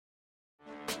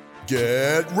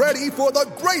Get ready for the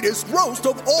greatest roast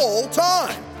of all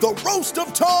time, the Roast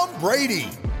of Tom Brady,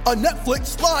 a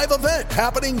Netflix live event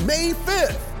happening May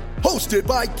 5th. Hosted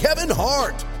by Kevin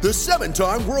Hart, the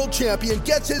 7-time world champion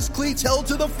gets his cleats held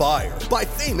to the fire by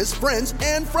famous friends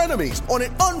and frenemies on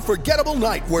an unforgettable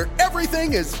night where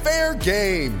everything is fair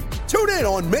game. Tune in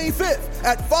on May 5th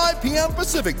at 5 p.m.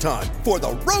 Pacific time for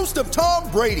the Roast of Tom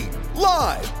Brady,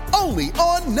 live only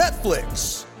on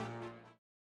Netflix.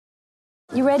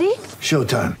 You ready?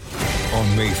 Showtime.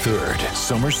 On May 3rd,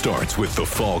 summer starts with The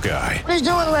Fall Guy. Let's do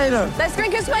it later. Let's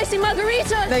drink a spicy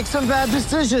margarita. Make some bad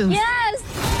decisions. Yes!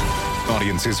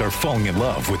 Audiences are falling in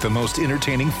love with the most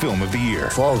entertaining film of the year.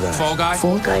 Fall Guy. Fall Guy?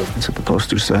 Fall Guy. That's what the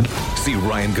poster said. See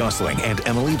Ryan Gosling and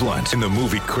Emily Blunt in the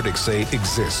movie critics say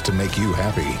exists to make you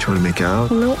happy. Trying to make it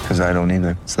out? Nope. Because I don't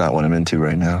either. It's not what I'm into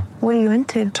right now. What are you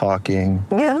into? Talking.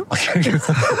 Yeah.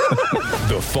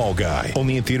 The Fall Guy.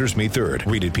 Only in theaters May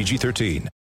 3rd. Rated PG-13.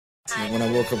 When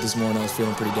I woke up this morning, I was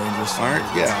feeling pretty dangerous. All right,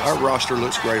 yeah, our roster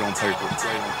looks great on paper.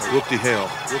 Whoop-de-hell.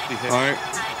 All right.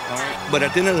 But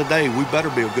at the end of the day, we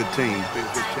better be a good team.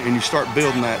 And you start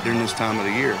building that during this time of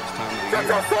the year. Get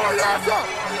your sorry ass up!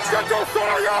 Get your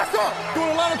sorry ass up!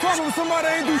 Doing a lot of talking with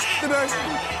somebody that ain't do today.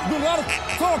 Doing a lot of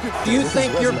talking. Do you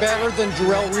think you're better than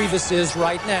Jarrell Revis is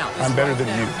right now? I'm better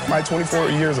than you. My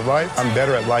 24 years of life, I'm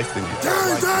better at life than you.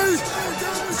 Dave!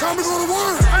 It's time to go to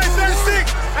work! I ain't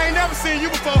 36. I ain't never seen you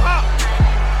before. Hop.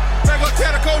 Better go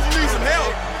tell the coach you need some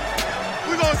help.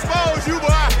 We gonna expose you,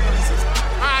 boy.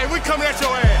 All right, we coming at your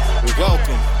ass.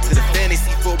 Welcome to the Fantasy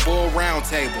Football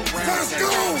Roundtable. Let's go!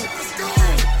 Let's go!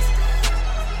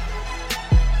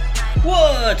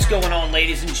 What's going on,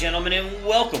 ladies and gentlemen, and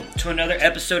welcome to another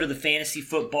episode of the Fantasy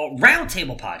Football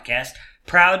Roundtable Podcast,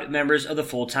 proud members of the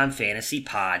Full-Time Fantasy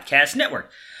Podcast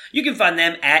Network. You can find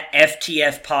them at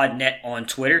FTFPodNet on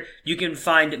Twitter. You can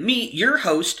find me, your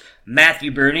host,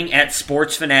 Matthew Burning, at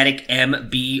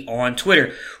SportsFanaticMB on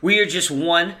Twitter. We are just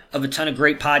one of a ton of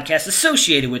great podcasts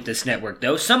associated with this network,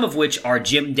 though, some of which are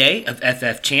Jim Day of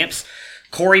FF Champs,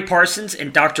 Corey Parsons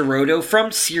and Dr. Roto from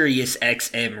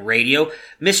SiriusXM Radio,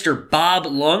 Mr. Bob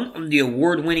Lung, the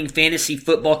award-winning Fantasy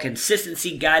Football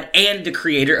Consistency Guide and the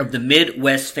creator of the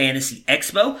Midwest Fantasy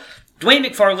Expo, Dwayne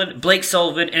McFarland, Blake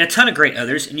Sullivan, and a ton of great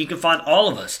others, and you can find all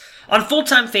of us on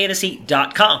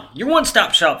FullTimeFantasy.com, your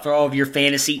one-stop shop for all of your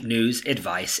fantasy news,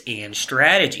 advice, and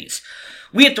strategies.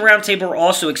 We at the Roundtable are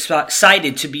also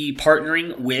excited to be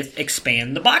partnering with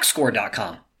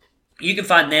ExpandTheBoxScore.com. You can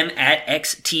find them at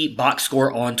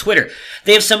XTBoxScore on Twitter.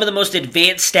 They have some of the most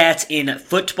advanced stats in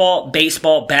football,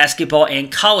 baseball, basketball,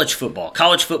 and college football.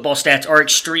 College football stats are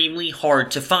extremely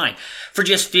hard to find. For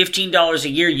just $15 a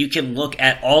year, you can look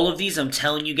at all of these. I'm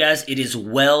telling you guys, it is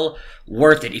well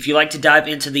worth it. If you like to dive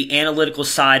into the analytical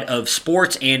side of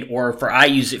sports I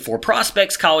use it for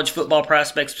prospects, college football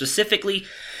prospects specifically,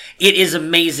 it is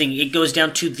amazing. It goes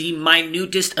down to the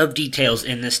minutest of details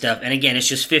in this stuff. And again, it's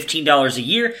just $15 a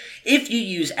year. If you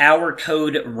use our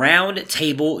code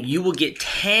ROUNDTABLE, you will get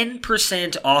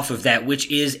 10% off of that,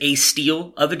 which is a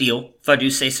steal of a deal, if I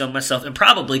do say so myself, and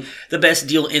probably the best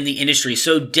deal in the industry.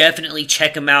 So definitely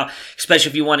check them out, especially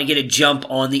if you want to get a jump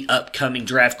on the upcoming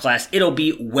draft class. It'll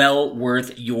be well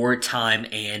worth your time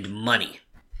and money.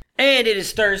 And it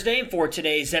is Thursday, and for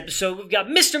today's episode, we've got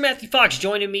Mr. Matthew Fox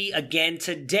joining me again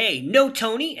today. No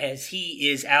Tony, as he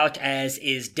is out, as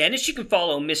is Dennis. You can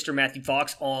follow Mr. Matthew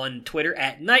Fox on Twitter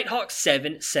at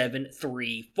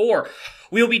Nighthawk7734.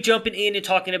 We'll be jumping in and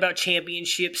talking about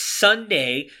Championship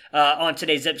Sunday on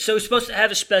today's episode. We're supposed to have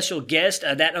a special guest.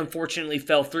 That unfortunately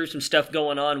fell through, some stuff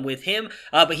going on with him.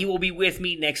 But he will be with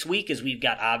me next week, as we've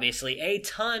got obviously a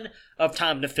ton of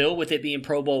time to fill, with it being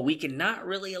Pro Bowl week and not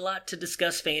really a lot to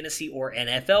discuss fantasy or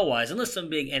NFL-wise, unless some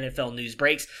big NFL news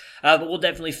breaks. But we'll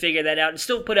definitely figure that out and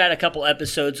still put out a couple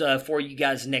episodes for you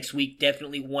guys next week.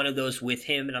 Definitely one of those with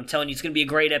him, and I'm telling you, it's going to be a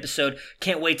great episode.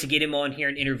 Can't wait to get him on here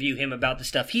and interview him about the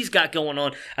stuff he's got going on.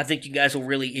 I think you guys will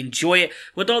really enjoy it.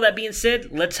 With all that being said,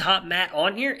 let's hop Matt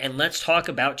on here and let's talk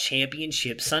about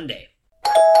Championship Sunday.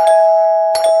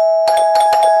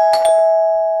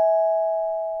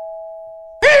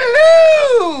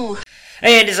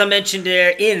 And as I mentioned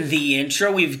there in the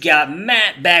intro, we've got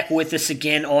Matt back with us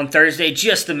again on Thursday.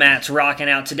 Just the Matt's rocking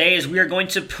out today, as we are going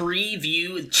to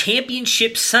preview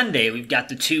Championship Sunday. We've got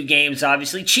the two games,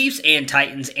 obviously, Chiefs and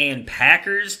Titans and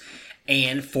Packers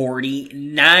and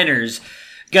 49ers.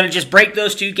 Going to just break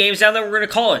those two games down, then we're going to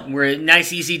call it. We're a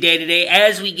nice, easy day today.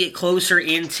 As we get closer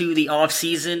into the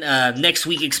offseason, next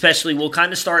week especially, we'll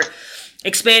kind of start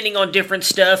expanding on different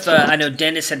stuff. I know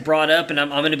Dennis had brought up, and I'm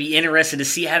going to be interested to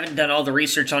see. I haven't done all the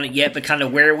research on it yet, but kind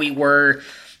of where we were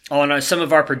on some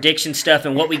of our prediction stuff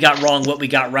and what we got wrong, what we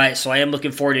got right. So I am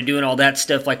looking forward to doing all that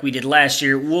stuff like we did last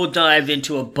year. We'll dive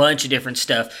into a bunch of different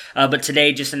stuff. But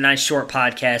today, just a nice short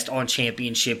podcast on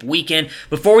championship weekend.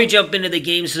 Before we jump into the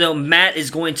games, though, Matt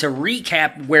is going to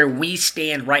recap where we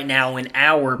stand right now in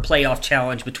our playoff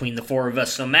challenge between the four of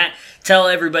us. So, Matt, tell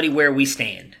everybody where we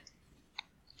stand.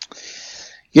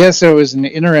 Yeah, so it was an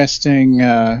interesting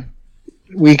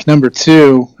week number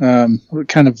 2,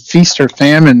 kind of feast or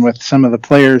famine with some of the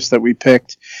players that we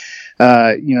picked.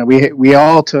 We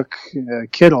all took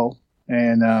Kittle,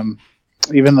 and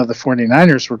even though the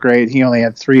 49ers were great, he only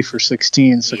had 3 for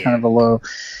 16, so kind of a low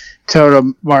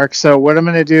total mark. So what I'm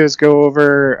going to do is go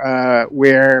over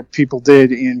where people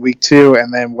did in week 2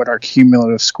 and then what our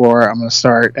cumulative score. I'm going to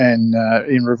start and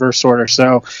in reverse order.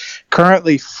 So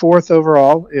currently 4th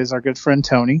overall is our good friend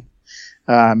Tony.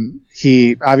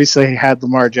 He obviously had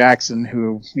Lamar Jackson,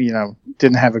 who,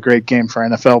 didn't have a great game for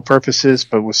NFL purposes,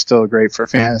 but was still great for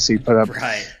fantasy. Put up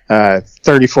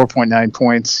 34.9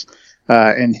 points.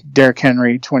 And Derrick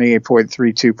Henry,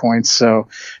 28.32 points. So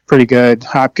pretty good.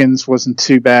 Hopkins wasn't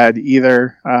too bad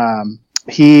either.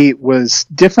 He was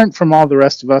different from all the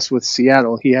rest of us with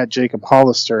Seattle. He had Jacob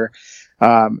Hollister,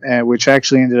 and which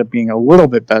actually ended up being a little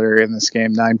bit better in this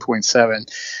game,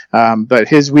 9.7. But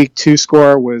his week 2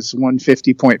 score was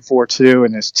 150.42,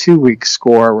 and his 2-week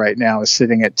score right now is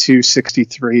sitting at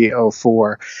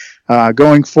 263.04.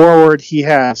 Going forward, he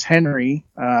has Henry,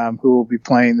 who will be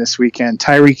playing this weekend,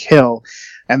 Tyreek Hill,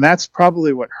 and that's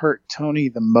probably what hurt Tony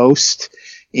the most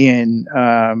in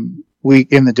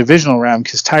the divisional round,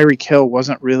 because Tyreek Hill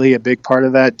wasn't really a big part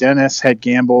of that. Dennis had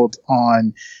gambled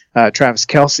on Travis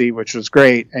Kelce, which was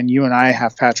great, and you and I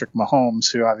have Patrick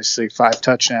Mahomes, who obviously 5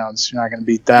 touchdowns. You're not going to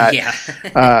beat that. Yeah.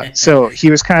 So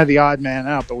he was kind of the odd man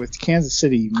out, but with Kansas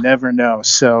City, you never know.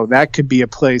 So that could be a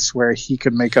place where he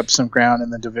could make up some ground in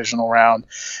the divisional round.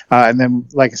 And then,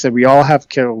 like I said, we all have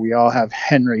Kittle, we all have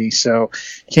Henry. So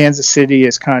Kansas City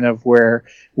is kind of where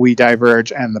we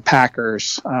diverge, and the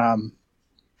Packers.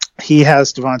 He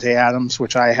has Devontae Adams,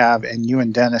 which I have, and you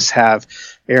and Dennis have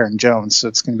Aaron Jones. So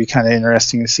it's going to be kind of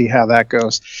interesting to see how that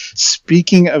goes.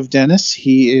 Speaking of Dennis,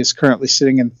 he is currently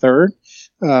sitting in 3rd.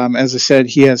 As I said,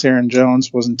 he has Aaron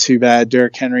Jones, wasn't too bad.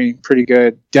 Derrick Henry, pretty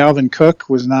good. Dalvin Cook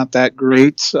was not that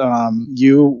great.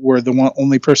 You were the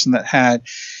only person that had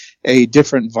a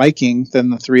different Viking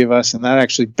than the 3 of us, and that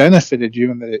actually benefited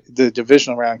you in the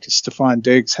divisional round, because Stephon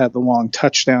Diggs had the long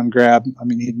touchdown grab. I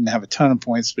mean, he didn't have a ton of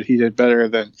points, but he did better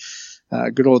than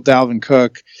good old Dalvin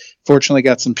Cook. Fortunately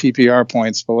got some PPR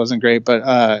points, but wasn't great.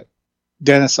 But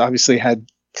Dennis obviously had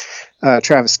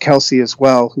Travis Kelce as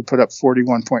well, who put up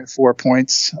 41.4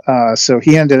 points. So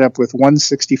he ended up with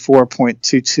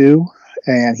 164.22,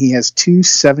 and he has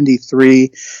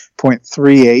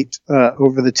 273.38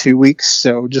 over the 2 weeks.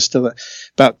 So just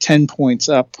about 10 points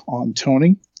up on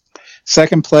Tony.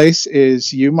 Second place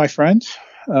is you, my friend.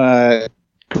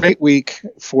 Great week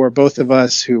for both of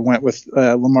us who went with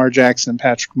Lamar Jackson and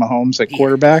Patrick Mahomes at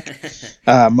quarterback.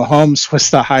 Mahomes was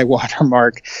the high water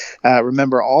mark.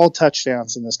 Remember, all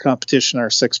touchdowns in this competition are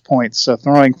 6 points. So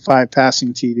throwing 5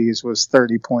 passing TDs was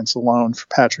 30 points alone for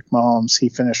Patrick Mahomes. He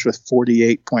finished with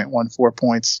 48.14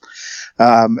 points.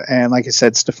 And like I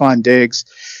said, Stephon Diggs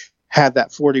had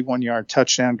that 41-yard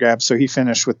touchdown grab, so he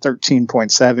finished with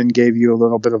 13.7, gave you a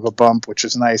little bit of a bump, which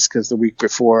is nice because the week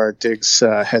before Diggs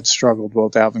had struggled while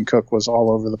Dalvin Cook was all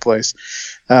over the place.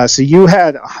 So you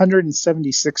had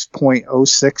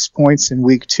 176.06 points in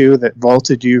week 2 that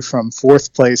vaulted you from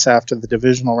 4th place after the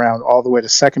divisional round all the way to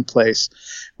 2nd place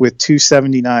with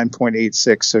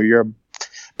 279.86. So you're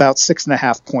about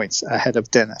 6.5 points ahead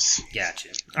of Dennis.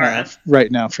 Gotcha. All right.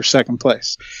 Right now for 2nd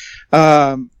place.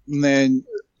 And then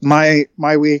my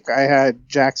week, I had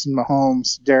Jackson,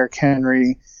 Mahomes, Derrick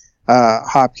Henry,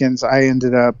 Hopkins. I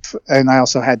ended up, and I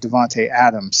also had Devontae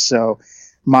Adams. So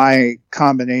my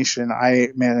combination, I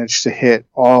managed to hit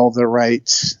all the right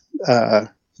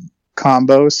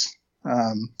combos,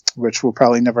 which will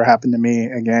probably never happen to me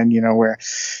again, where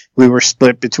we were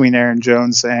split between Aaron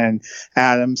Jones and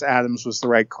Adams. Adams was the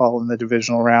right call in the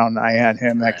divisional round. I had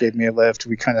him. That gave me a lift.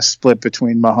 We kind of split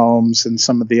between Mahomes and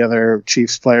some of the other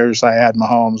Chiefs players. I had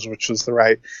Mahomes, which was the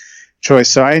right choice.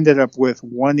 So I ended up with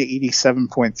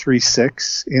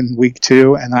 187.36 in week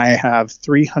 2, and I have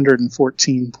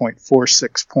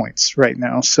 314.46 points right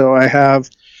now. So I have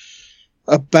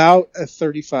about a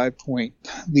 35-point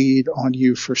lead on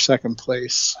you for 2nd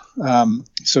place.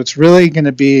 So it's really going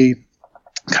to be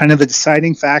kind of the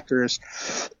deciding factors.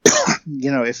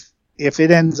 If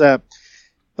it ends up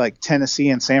like Tennessee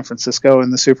and San Francisco in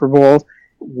the Super Bowl,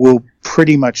 will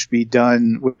pretty much be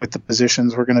done with the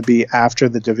positions we're going to be after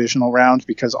the divisional round,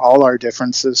 because all our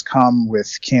differences come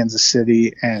with Kansas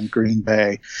City and Green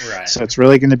Bay. Right. So it's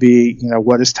really going to be,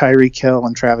 what does Tyreek Hill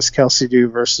and Travis Kelce do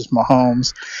versus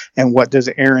Mahomes, and what does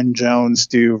Aaron Jones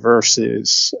do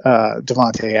versus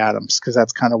Devontae Adams, because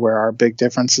that's kind of where our big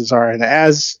differences are. And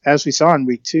as we saw in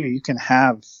week 2, you can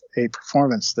have a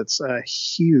performance that's a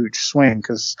huge swing,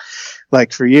 because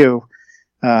like for you,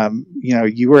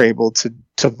 you were able to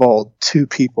vault 2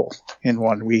 people in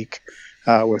 1 week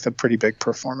with a pretty big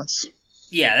performance.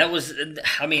 Yeah, that was.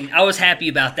 I was happy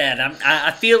about that.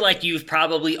 I feel like you've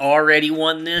probably already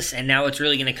won this, and now it's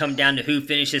really going to come down to who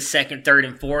finishes second, third,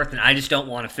 and fourth. And I just don't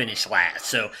want to finish last.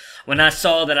 So when I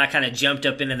saw that I kind of jumped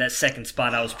up into that second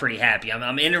spot, I was pretty happy.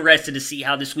 I'm interested to see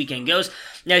how this weekend goes.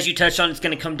 And as you touched on, it's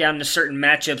going to come down to certain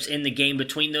matchups in the game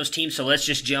between those teams. So let's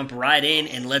just jump right in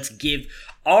and let's give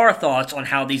our thoughts on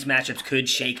how these matchups could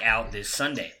shake out this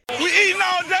Sunday. We eating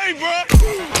all day, bro.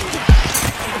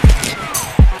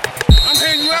 I'm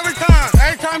hitting you every time.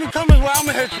 Every time you come is where I'm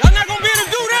going to hit you. Y'all not going to be able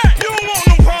to do that. You don't want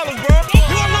no problems, bro.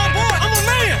 You a little boy. I'm a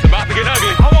man. It's about to get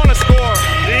ugly. I want to score.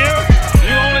 Yeah.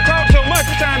 You only talk so much.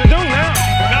 It's time to do now.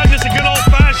 Not just a good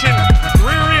old-fashioned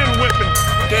rear end whipping.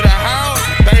 To the house,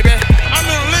 baby. I'm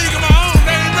in a league of my own.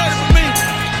 They ain't ready for me.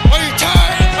 Are you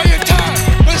tired? Are you tired?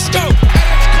 Let's go.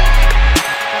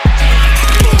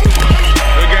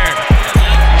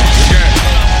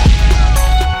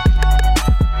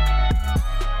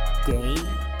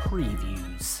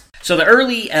 So the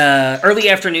early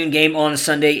afternoon game on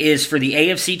Sunday is for the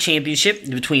AFC Championship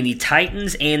between the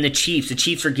Titans and the Chiefs. The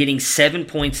Chiefs are getting 7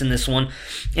 points in this one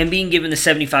and being given the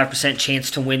 75%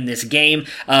 chance to win this game.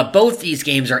 Both these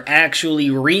games are actually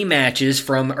rematches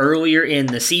from earlier in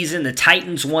the season. The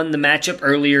Titans won the matchup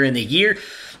earlier in the year.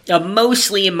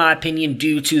 Mostly, in my opinion,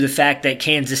 due to the fact that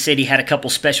Kansas City had a couple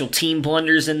special team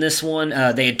blunders in this one.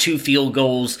 They had 2 field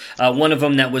goals, one of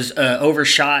them that was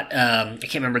overshot. I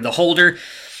can't remember the holder.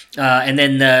 And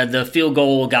then the field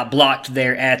goal got blocked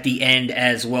there at the end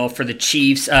as well for the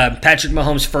Chiefs. Patrick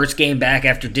Mahomes' first game back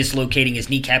after dislocating his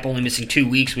kneecap, only missing 2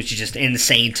 weeks, which is just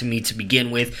insane to me to begin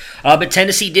with. But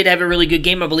Tennessee did have a really good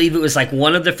game. I believe it was like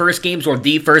one of the first games or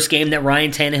the first game that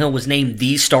Ryan Tannehill was named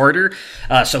the starter.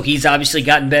 So he's obviously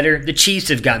gotten better. The Chiefs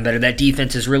have gotten better. That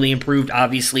defense has really improved,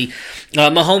 obviously.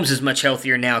 Mahomes is much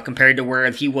healthier now compared to where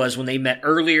he was when they met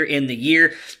earlier in the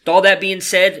year. With all that being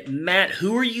said, Matt,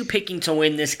 who are you picking to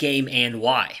win this game and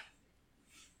why?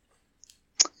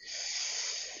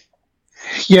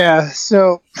 Yeah,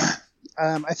 so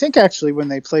I think actually when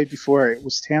they played before, it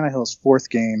was Tannehill's 4th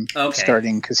game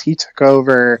starting, because he took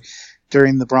over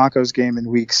during the Broncos game in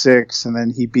week 6, and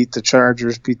then he beat the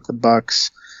Chargers, beat the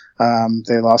Bucks.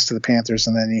 They lost to the Panthers,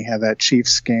 and then he had that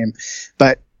Chiefs game.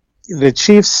 But the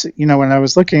Chiefs, when I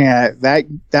was looking at it,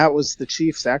 that was the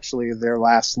Chiefs actually their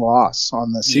last loss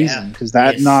on the season, because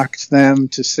that knocked them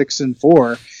to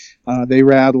 6-4. They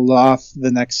rattled off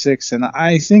the next 6, and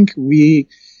I think they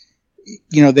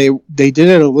did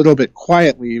it a little bit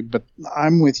quietly, but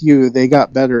I'm with you. They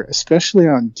got better, especially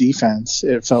on defense,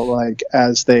 it felt like,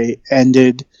 as they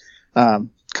ended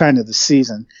kind of the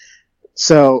season.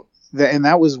 So, and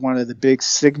that was one of the big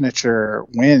signature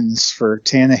wins for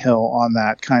Tannehill on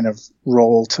that kind of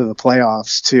roll to the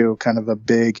playoffs too, kind of a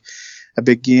big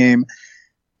game.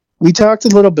 We talked a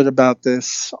little bit about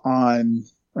this on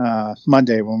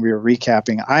Monday when we were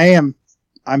recapping.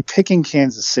 I'm picking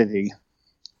Kansas City.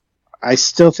 I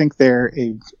still think they're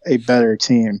a better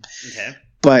team. Okay.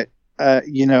 But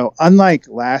unlike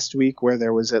last week where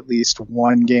there was at least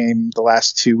one game the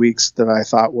last 2 weeks that I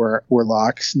thought were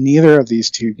locks, neither of these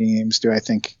 2 games do I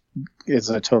think is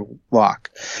a total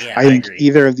lock. Yeah, I think agree.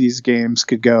 Either of these games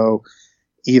could go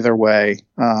either way.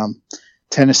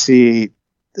 Tennessee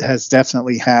has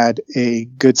definitely had a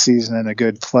good season and a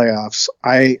good playoffs.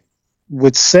 I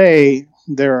would say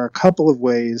there are a couple of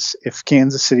ways if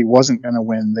Kansas City wasn't going to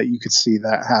win that you could see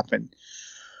that happen.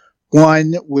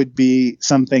 One would be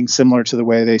something similar to the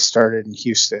way they started in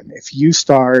Houston. If you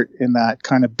start in that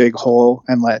kind of big hole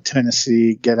and let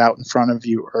Tennessee get out in front of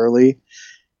you early,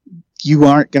 you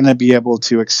aren't going to be able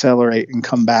to accelerate and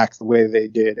come back the way they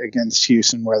did against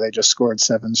Houston, where they just scored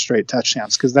 7 straight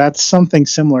touchdowns, because that's something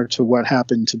similar to what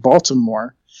happened to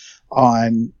Baltimore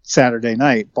on Saturday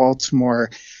night. Baltimore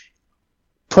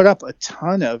put up a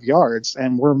ton of yards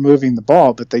and were moving the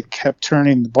ball, but they kept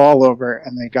turning the ball over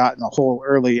and they got in a hole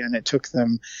early, and it took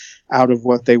them out of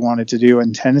what they wanted to do.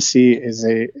 And Tennessee is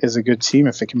a good team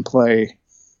if it can play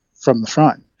from the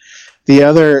front. The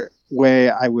other way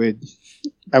I would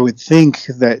think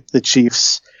that the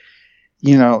Chiefs,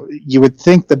 you would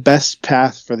think the best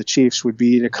path for the Chiefs would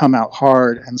be to come out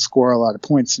hard and score a lot of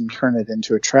points and turn it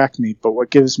into a track meet. But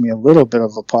what gives me a little bit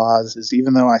of a pause is,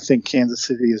 even though I think Kansas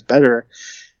City is better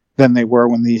than they were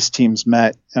when these teams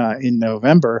met in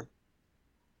November,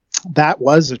 that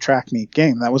was a track meet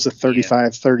game. That was a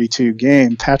 35-32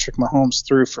 game. Patrick Mahomes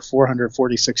threw for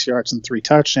 446 yards and 3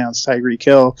 touchdowns. Tyreek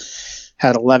Hill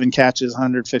had 11 catches,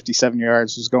 157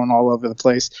 yards, was going all over the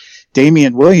place.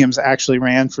 Damian Williams actually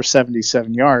ran for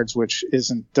 77 yards, which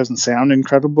doesn't sound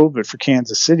incredible, but for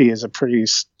Kansas City is a pretty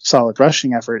solid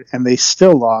rushing effort, and they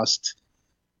still lost.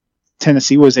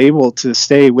 Tennessee was able to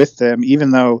stay with them, even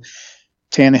though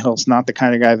Tannehill's not the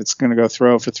kind of guy that's going to go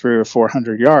throw for 300 or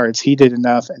 400 yards. He did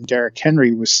enough, and Derrick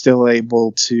Henry was still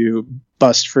able to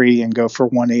bust free and go for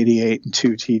 188 and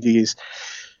 2 TDs.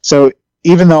 So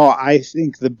even though I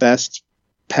think the best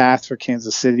path for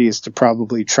Kansas City is to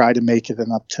probably try to make it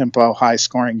an up-tempo,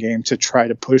 high-scoring game to try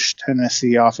to push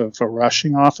Tennessee off of a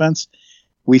rushing offense,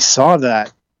 we saw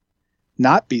that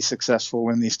not be successful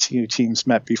when these two teams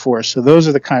met before. So those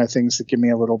are the kind of things that give me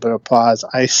a little bit of pause.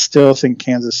 I still think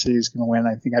Kansas City is going to win.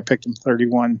 I think I picked them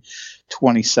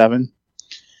 31-27.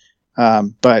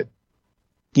 But,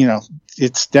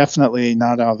 it's definitely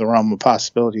not out of the realm of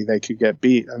possibility they could get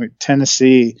beat. I mean,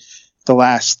 Tennessee, the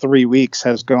last 3 weeks,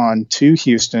 has gone to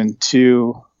Houston,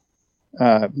 to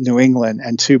New England,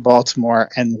 and to Baltimore,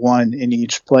 and won in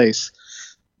each place,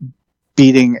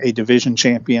 beating a division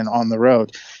champion on the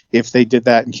road. If they did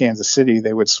that in Kansas City,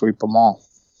 they would sweep them all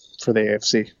for the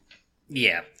AFC.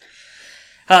 Yeah.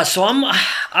 So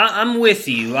I'm with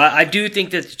you. I do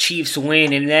think that the Chiefs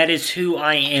win, and that is who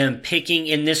I am picking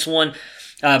in this one.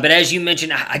 But as you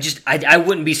mentioned, I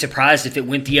wouldn't be surprised if it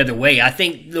went the other way. I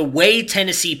think the way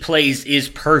Tennessee plays is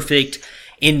perfect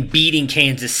in beating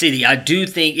Kansas City. I do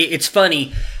think it's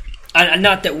funny.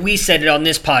 Not that we said it on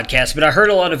this podcast, but I heard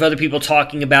a lot of other people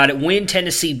talking about it. When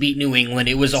Tennessee beat New England,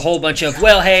 it was a whole bunch of,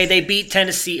 well, hey, they beat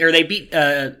Tennessee, or they beat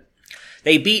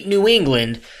New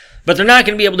England, but they're not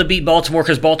going to be able to beat Baltimore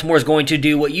because Baltimore is going to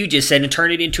do what you just said and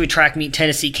turn it into a track meet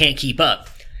Tennessee can't keep up.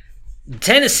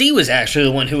 Tennessee was actually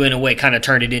the one who, in a way, kind of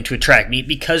turned it into a track meet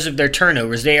because of their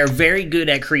turnovers. They are very good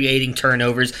at creating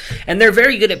turnovers, and they're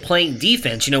very good at playing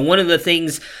defense. One of the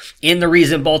things in the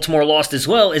reason Baltimore lost as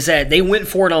well is that they went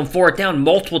for it on 4th down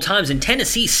multiple times, and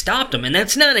Tennessee stopped them, and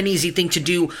that's not an easy thing to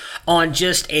do on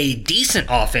just a decent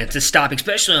offense to stop,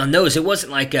 especially on those. It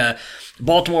wasn't like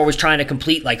Baltimore was trying to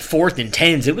complete like 4th and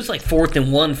 10s. It was like 4th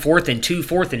and 1, 4th and 2,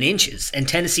 4th and inches, and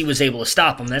Tennessee was able to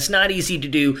stop them. That's not easy to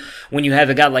do when you have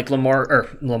a guy like Lamar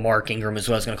Ingram, is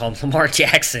what I was going to call him, Lamar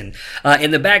Jackson,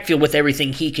 in the backfield with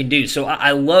everything he can do. So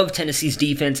I love Tennessee's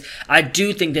defense. I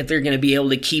do think that they're going to be able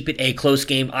to keep it a close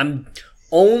game.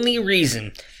 Only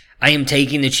reason I am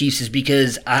taking the Chiefs is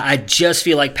because I just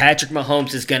feel like Patrick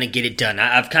Mahomes is going to get it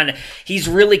done. He's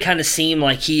really kind of seemed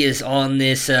like he is on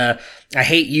this, I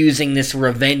hate using this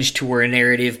revenge tour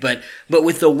narrative, but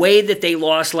with the way that they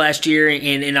lost last year,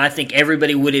 and I think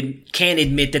everybody can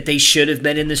admit that they should have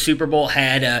been in the Super Bowl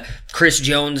had not Chris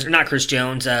Jones,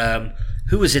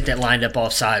 who was it that lined up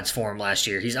offsides for him last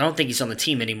year? I don't think he's on the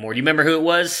team anymore. Do you remember who it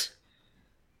was?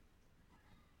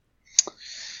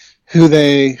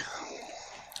 I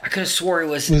could have swore it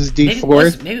was Dee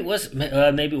Ford. Maybe it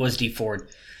was Dee Ford.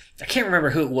 I can't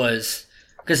remember who it was.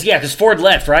 Because Ford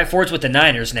left, right? Ford's with the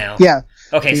Niners now. Yeah.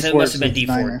 Okay, so it must have been Dee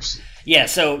Ford. Yeah,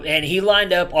 and he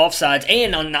lined up offsides,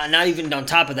 and not even on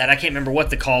top of that, I can't remember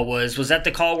what the call was. Was that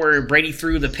the call where Brady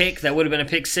threw the pick? That would have been a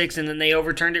pick 6, and then they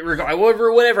overturned it?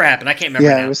 Whatever happened, I can't remember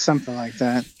now. Yeah, it was something like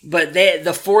that. But the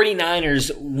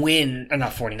 49ers win, or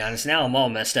not 49ers, now I'm all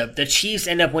messed up. The Chiefs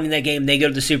end up winning that game, they go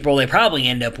to the Super Bowl, they probably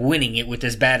end up winning it with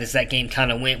as bad as that game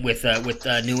kind of went with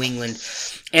New England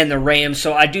and the Rams.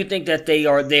 So I do think that they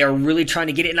are really trying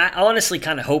to get it, and I honestly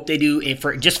kind of hope they do it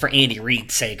just for Andy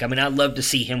Reid's sake. I mean, I'd love to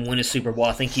see him win a Super Bowl.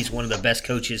 I think he's one of the best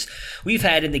coaches we've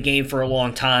had in the game for a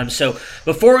long time. So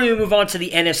before we move on to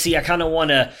the NFC, I kind of want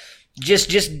to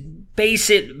just base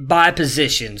it by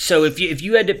position. So if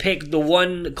you had to pick the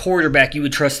one quarterback you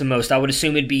would trust the most, I would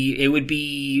assume it would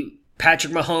be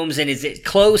Patrick Mahomes. And is it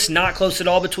close, not close at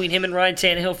all between him and Ryan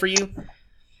Tannehill for you?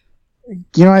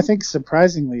 I think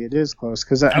surprisingly it is close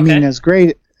because, I mean, as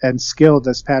great and skilled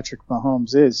as Patrick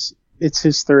Mahomes is, it's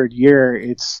his 3rd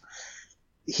year.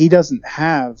 He doesn't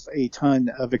have a ton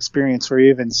of experience or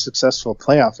even successful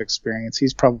playoff experience.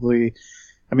 He's probably,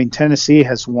 Tennessee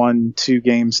has won 2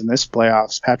 games in this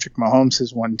playoffs. Patrick Mahomes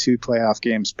has won 2 playoff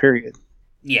games, period.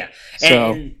 Yeah.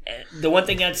 And the one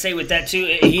thing I'd say with that,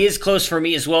 too, he is close for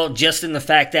me as well, just in the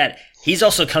fact that he's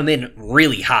also come in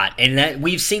really hot, and that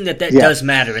we've seen that does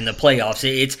matter in the playoffs.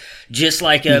 It's just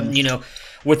like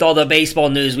with all the baseball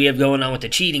news we have going on with the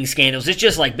cheating scandals, it's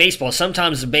just like baseball.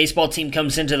 Sometimes the baseball team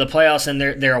comes into the playoffs and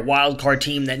they're a wild card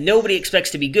team that nobody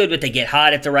expects to be good, but they get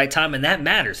hot at the right time, and that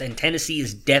matters. And Tennessee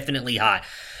is definitely hot.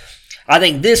 I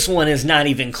think this one is not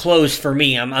even close for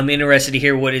me. I'm interested to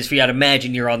hear what it is for you. I'd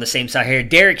imagine you're on the same side here.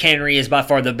 Derrick Henry is by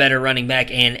far the better running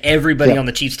back, and everybody on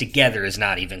the Chiefs together is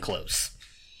not even close.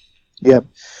 Yep.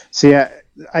 See,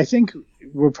 I think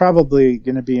we're probably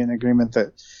going to be in agreement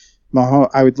that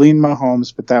I would lean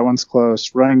Mahomes, but that one's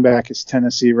close. Running back is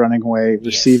Tennessee running away.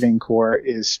 Receiving core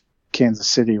is Kansas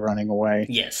City running away.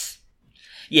 Yes.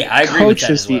 Yeah, I agree with that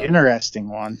as well. Coach is the interesting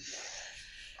one.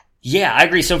 Yeah, I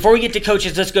agree. So before we get to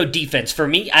coaches, let's go defense. For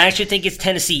me, I actually think it's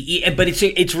Tennessee, but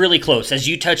it's really close. As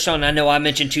you touched on, I know I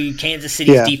mentioned too, Kansas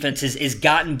City's defense is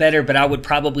gotten better, but I would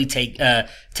probably take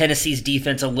Tennessee's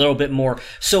defense a little bit more.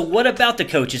 So what about the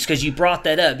coaches? Because you brought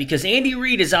that up. Because Andy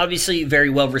Reid is obviously very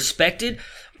well respected.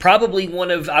 Probably one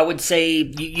of, I would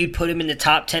say, you'd put him in the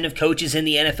top 10 of coaches in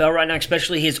the NFL right now,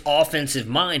 especially his offensive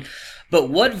mind. But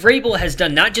what Vrabel has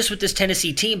done, not just with this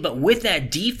Tennessee team, but with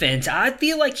that defense, I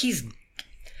feel like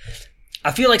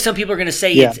some people are going to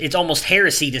say it's almost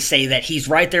heresy to say that he's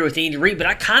right there with Andy Reid, but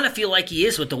I kind of feel like he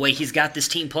is with the way he's got this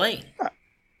team playing.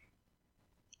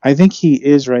 I think he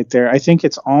is right there. I think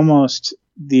it's almost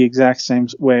the exact same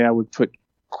way I would put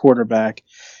quarterback.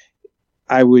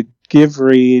 I would give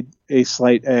Reid a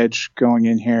slight edge going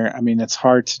in here. I mean, it's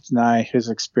hard to deny his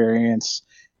experience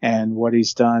and what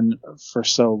he's done for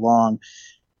so long.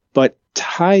 But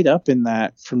tied up in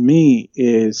that, for me,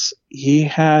 is he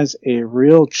has a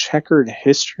real checkered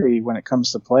history when it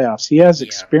comes to playoffs. He has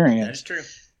experience. That's true.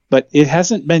 But it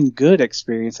hasn't been good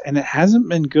experience, and it hasn't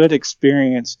been good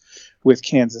experience with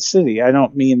Kansas City. I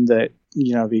don't mean that,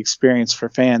 the experience for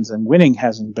fans and winning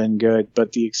hasn't been good,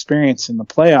 but the experience in the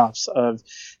playoffs of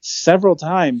several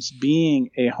times being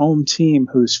a home team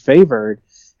who's favored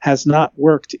has not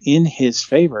worked in his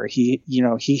favor. He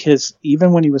has,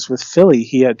 even when he was with Philly,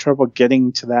 he had trouble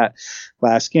getting to that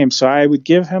last game. So I would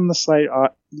give him the slight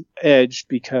edge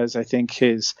because I think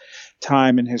his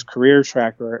time and his career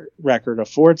track record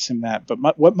affords him that.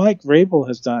 But what Mike Vrabel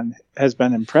has done has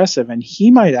been impressive, and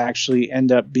he might actually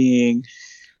end up being,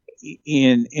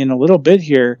 in a little bit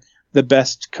here, the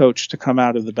best coach to come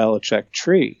out of the Belichick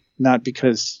tree. Not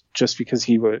because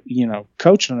he would,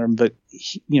 coach on him, but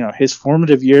his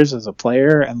formative years as a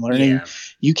player and learning,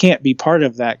 you can't be part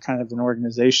of that kind of an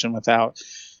organization without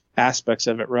aspects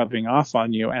of it rubbing off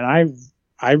on you. And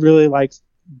I really like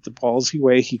the ballsy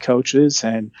way he coaches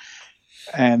and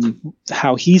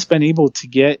how he's been able to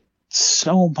get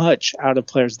so much out of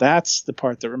players. That's the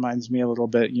part that reminds me a little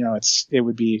bit, it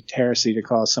would be heresy to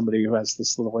call somebody who has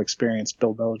this little experience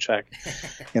Bill Belichick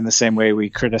in the same way we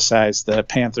criticize the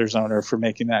Panthers owner for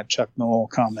making that Chuck Noll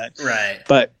comment. Right.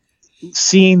 But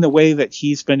seeing the way that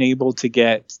he's been able to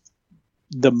get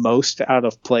the most out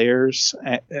of players,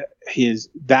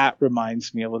 that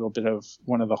reminds me a little bit of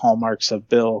one of the hallmarks of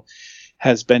Bill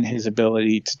has been his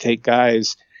ability to take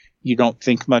guys you don't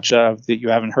think much of, that you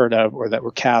haven't heard of, or that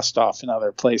were cast off in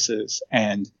other places,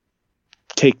 and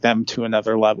take them to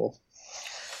another level.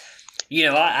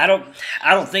 I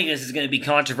don't think this is going to be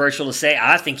controversial to say.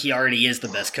 I think he already is the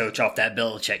best coach off that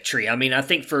Belichick tree. I mean, I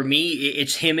think for me,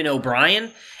 it's him and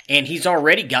O'Brien, and he's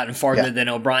already gotten farther than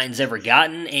O'Brien's ever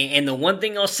gotten. And the one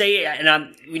thing I'll say,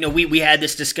 and we had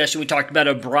this discussion, we talked about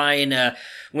O'Brien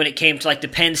when it came to like the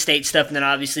Penn State stuff, and then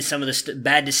obviously some of the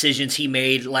bad decisions he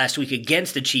made last week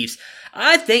against the Chiefs.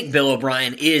 I think Bill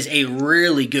O'Brien is a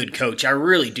really good coach. I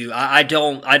really do. I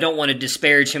don't want to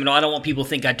disparage him, and I don't want people to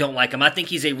think I don't like him. I think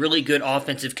he's a really good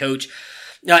offensive coach.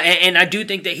 And I do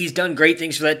think that he's done great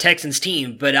things for that Texans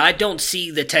team, but I don't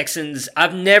see the Texans,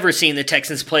 I've never seen the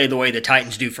Texans play the way the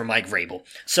Titans do for Mike Vrabel.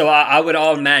 So I would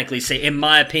automatically say, in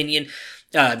my opinion,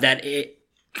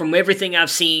 from everything I've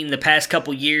seen the past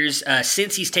couple years,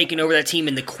 since he's taken over that team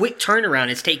and the quick turnaround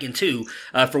it's taken too,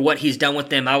 for what he's done with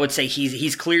them, I would say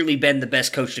he's clearly been the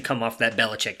best coach to come off that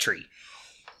Belichick tree.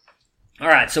 All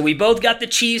right, so we both got the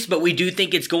Chiefs, but we do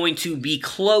think it's going to be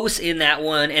close in that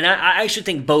one, and I actually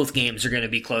think both games are going to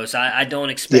be close. I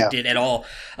don't expect it at all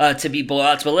to be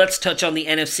blowouts, but let's touch on the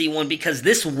NFC one, because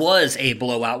this was a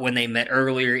blowout when they met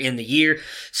earlier in the year.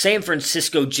 San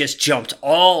Francisco just jumped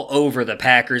all over the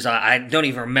Packers. I don't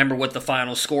even remember what the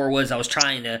final score was. I was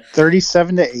trying to...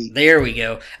 37-8. There we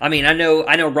go. I mean, I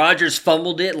know Rodgers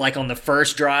fumbled it, like on the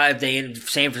first drive.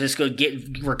 San Francisco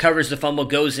recovers the fumble,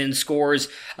 goes in, scores.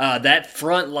 That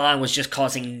front line was just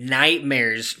causing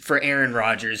nightmares for Aaron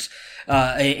Rodgers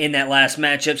in that last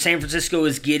matchup. San Francisco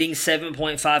is getting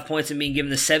 7.5 points and being given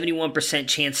the 71%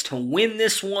 chance to win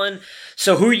this one.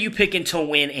 So who are you picking to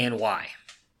win and why?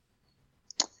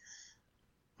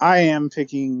 I am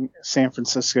picking San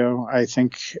Francisco. I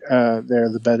think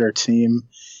they're the better team.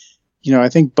 I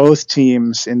think both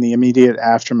teams in the immediate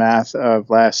aftermath of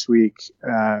last week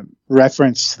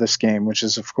referenced this game, which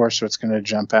is, of course, what's going to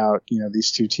jump out.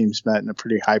 These two teams met in a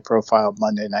pretty high-profile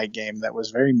Monday night game that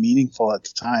was very meaningful at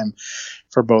the time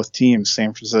for both teams.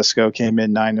 San Francisco came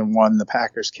in 9-1. The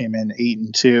Packers came in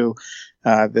 8-2.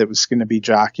 That was going to be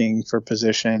jockeying for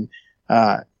position,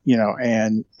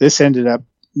 and this ended up,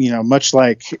 much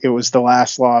like it was the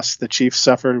last loss the Chiefs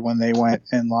suffered when they went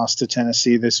and lost to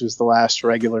Tennessee. This was the last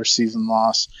regular season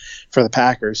loss for the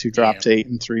Packers, who dropped to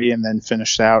 8-3 and then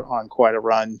finished out on quite a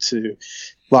run to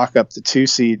lock up the 2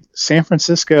 seed. San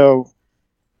Francisco,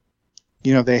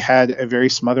 they had a very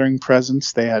smothering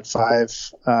presence. They had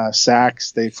 5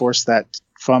 sacks. They forced that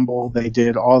fumble. They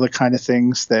did all the kind of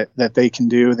things that they can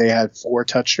do. They had 4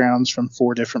 touchdowns from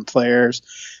 4 different players.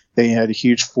 They had a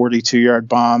huge 42-yard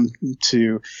bomb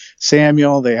to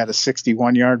Samuel. They had a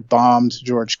 61-yard bomb to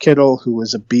George Kittle, who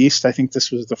was a beast. I think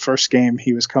this was the first game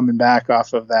he was coming back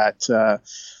off of that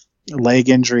leg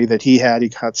injury that he had. He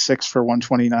caught 6 for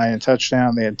 129 and a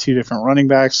touchdown. They had 2 different running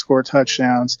backs score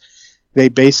touchdowns. They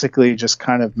basically just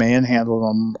kind of manhandled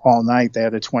them all night. They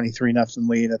had a 23-0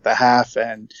 lead at the half,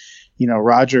 and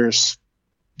Rodgers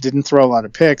didn't throw a lot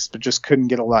of picks, but just couldn't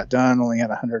get a lot done. Only had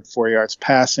 104 yards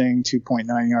passing,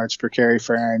 2.9 yards per carry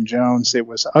for Aaron Jones. It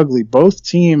was ugly. Both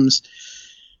teams,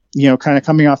 kind of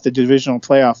coming off the divisional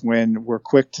playoff win, were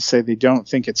quick to say they don't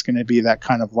think it's going to be that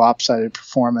kind of lopsided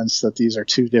performance, that these are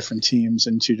 2 different teams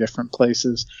in 2 different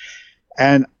places.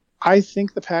 And I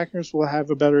think the Packers will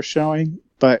have a better showing,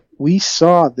 but we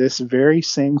saw this very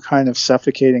same kind of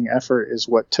suffocating effort is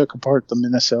what took apart the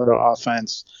Minnesota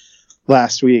offense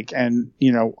last week. And,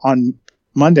 on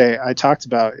Monday, I talked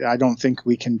about, I don't think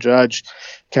we can judge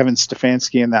Kevin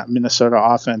Stefanski and that Minnesota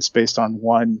offense based on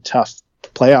one tough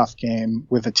playoff game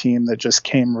with a team that just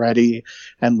came ready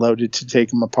and loaded to take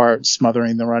them apart,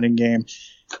 smothering the running game.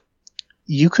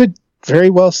 You could very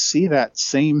well see that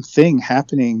same thing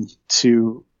happening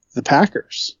to the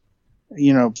Packers.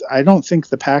 I don't think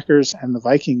the Packers and the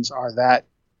Vikings are that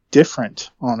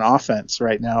different on offense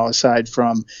right now, aside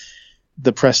from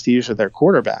the prestige of their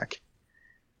quarterback.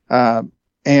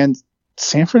 And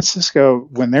San Francisco,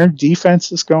 when their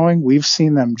defense is going, we've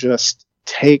seen them just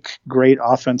take great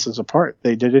offenses apart.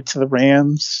 They did it to the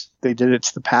Rams. They did it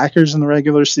to the Packers in the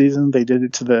regular season. They did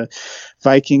it to the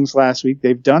Vikings last week.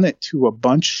 They've done it to a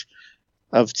bunch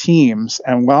of teams.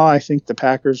 And while I think the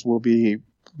Packers will be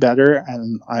better,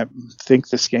 and I think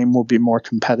this game will be more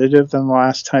competitive than the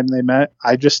last time they met,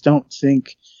 I just don't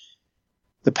think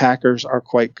the Packers are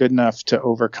quite good enough to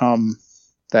overcome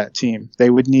that team. They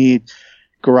would need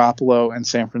Garoppolo and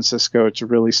San Francisco to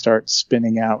really start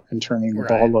spinning out and turning the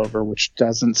ball over, which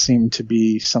doesn't seem to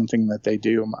be something that they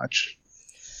do much.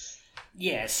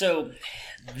 Yeah, so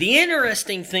the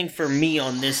interesting thing for me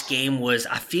on this game was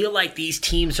I feel like these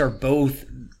teams are both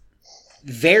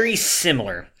very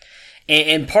similar.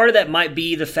 And part of that might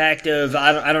be the fact of,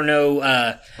 I don't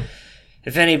know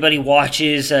if anybody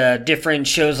watches different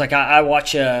shows. Like I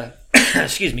watch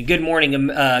Good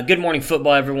Morning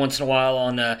Football every once in a while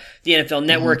on the NFL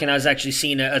Network, and I was actually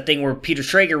seeing a thing where Peter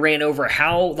Schrager ran over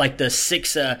how like the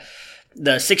 6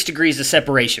 degrees of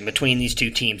separation between these two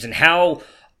teams, and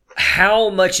how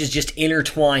much is just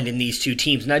intertwined in these two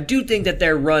teams. And I do think that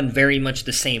they're run very much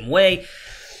the same way.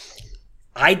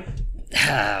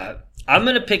 I'm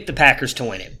going to pick the Packers to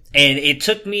win it. And it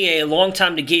took me a long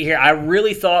time to get here. I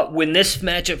really thought when this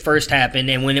matchup first happened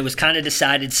and when it was kind of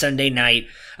decided Sunday night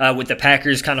with the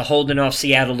Packers kind of holding off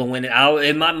Seattle to win it,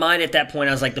 in my mind at that point,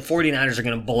 I was like, the 49ers are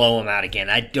going to blow them out again.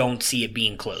 I don't see it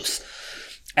being close.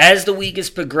 As the week has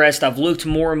progressed, I've looked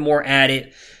more and more at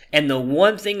it. And the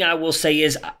one thing I will say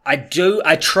is I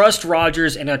trust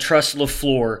Rodgers and I trust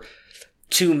LaFleur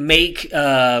to make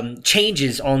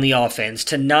changes on the offense,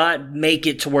 to not make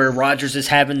it to where Rodgers is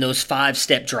having those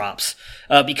 5-step drops.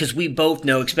 Because we both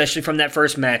know, especially from that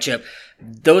first matchup,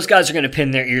 those guys are going to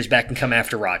pin their ears back and come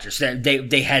after Rodgers.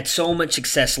 They had so much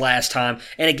success last time,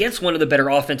 and against one of the better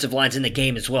offensive lines in the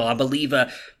game as well. I believe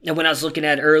when I was looking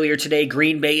at it earlier today,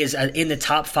 Green Bay is in the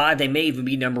top 5. They may even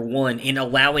be number 1 in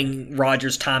allowing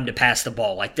Rodgers time to pass the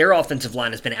ball. Like, their offensive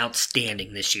line has been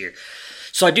outstanding this year.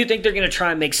 So I do think they're going to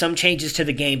try and make some changes to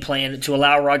the game plan to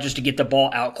allow Rodgers to get the ball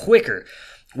out quicker.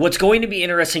 What's going to be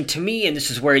interesting to me, and this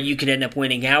is where you could end up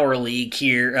winning our league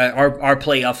here, our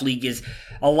playoff league, is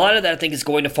a lot of that I think is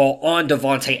going to fall on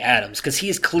Davante Adams because he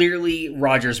is clearly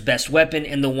Rodgers' best weapon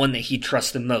and the one that he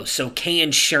trusts the most. So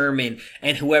can Sherman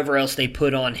and whoever else they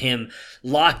put on him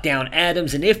lock down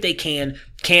Adams? And if they can,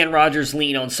 can Rodgers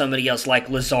lean on somebody else like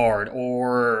Lazard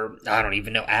or, I don't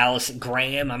even know, Allison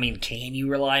Graham? I mean, can you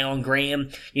rely on Graham?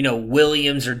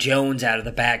 Williams or Jones out of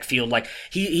the backfield? Like,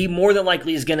 he more than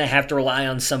likely is going to have to rely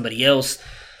on somebody else.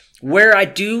 Where I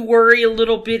do worry a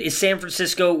little bit is San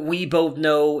Francisco. We both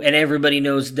know, and everybody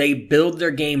knows, they build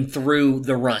their game through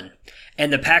the run.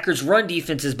 And the Packers' run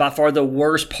defense is by far the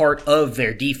worst part of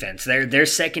their defense. Their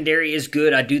secondary is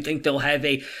good. I do think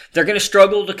they're going to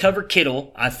struggle to cover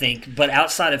Kittle, I think. But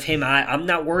outside of him, I'm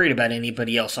not worried about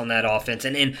anybody else on that offense.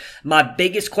 And my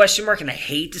biggest question mark, and I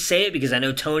hate to say it because I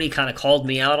know Tony kind of called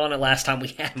me out on it last time we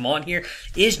had him on here,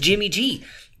 is Jimmy G.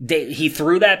 He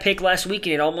threw that pick last week,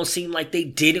 and it almost seemed like they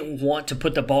didn't want to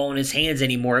put the ball in his hands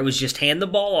anymore. It was just hand the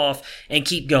ball off and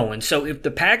keep going. So if the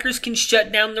Packers can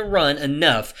shut down the run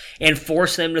enough and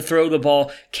force them to throw the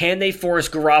ball, can they force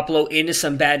Garoppolo into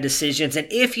some bad decisions? And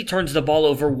if he turns the ball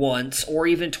over once or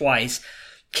even twice,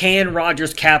 can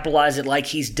Rodgers capitalize it like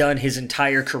he's done his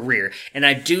entire career? And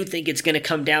I do think it's going to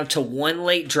come down to one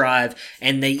late drive,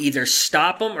 and they either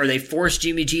stop him or they force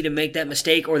Jimmy G to make that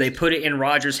mistake, or they put it in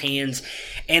Rodgers' hands.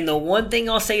 And the one thing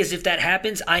I'll say is if that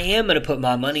happens, I am going to put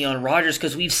my money on Rodgers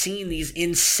because we've seen these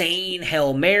insane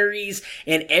Hail Marys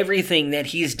and everything that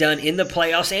he's done in the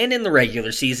playoffs and in the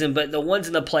regular season. But the ones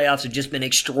in the playoffs have just been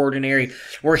extraordinary,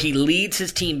 where he leads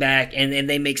his team back and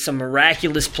they make some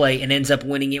miraculous play and ends up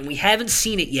winning it. We haven't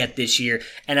seen it yet this year,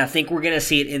 and I think we're going to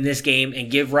see it in this game and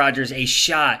give Rodgers a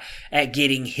shot at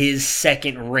getting his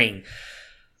second ring.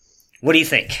 What do you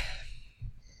think?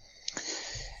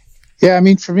 Yeah, I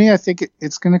mean, for me, I think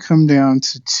it's going to come down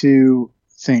to two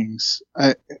things.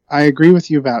 I agree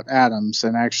with you about Adams,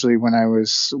 and actually when I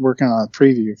was working on a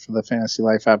preview for the Fantasy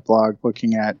Life app blog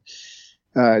looking at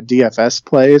DFS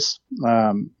plays,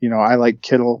 I like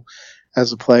Kittle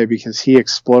as a play because he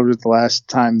exploded the last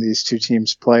time these two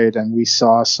teams played, and we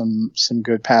saw some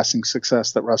good passing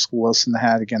success that Russell Wilson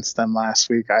had against them last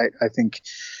week. I think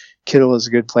Kittle is a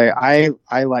good play. I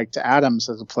liked Adams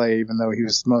as a play, even though he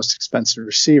was the most expensive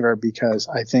receiver, because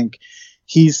I think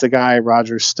he's the guy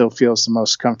Rodgers still feels the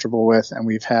most comfortable with, and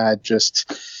we've had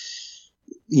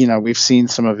we've seen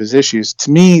some of his issues.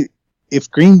 To me, if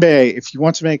you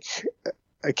want to make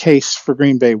a case for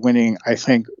Green Bay winning, I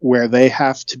think where they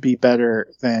have to be better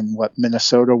than what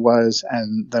Minnesota was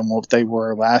and than what they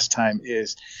were last time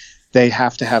is they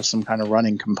have to have some kind of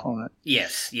running component.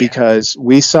 Yes. Yeah. Because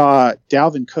we saw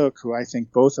Dalvin Cook, who I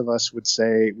think both of us would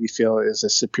say we feel is a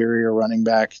superior running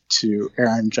back to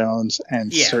Aaron Jones,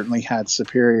 and certainly had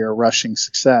superior rushing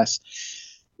success.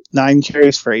 9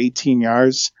 carries for 18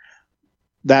 yards.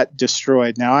 That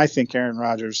destroyed. Now, I think Aaron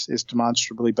Rodgers is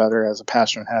demonstrably better as a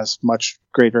passer and has much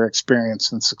greater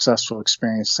experience and successful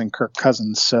experience than Kirk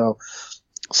Cousins. So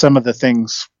some of the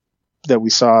things that we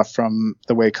saw from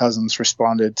the way Cousins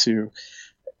responded to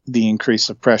the increase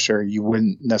of pressure, you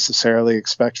wouldn't necessarily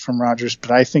expect from Rodgers.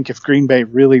 But I think if Green Bay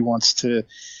really wants to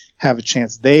have a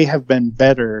chance, they have been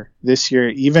better this year,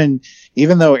 even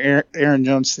though Aaron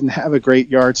Jones didn't have a great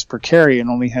yards per carry and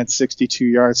only had 62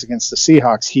 yards against the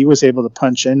Seahawks. He was able to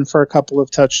punch in for a couple of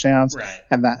touchdowns, right,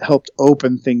 and that helped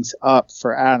open things up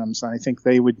for Adams. And I think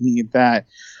they would need that.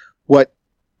 What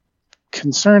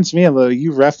concerns me a little,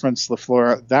 you referenced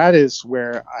LaFleur, that is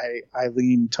where I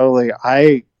lean totally.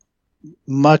 I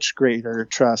much greater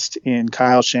trust in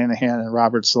Kyle Shanahan and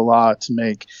Robert Saleh to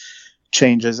make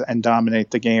changes and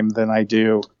dominate the game than I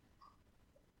do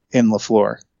in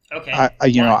LaFleur. Okay.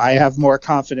 I have more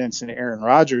confidence in Aaron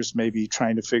Rodgers maybe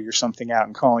trying to figure something out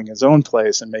and calling his own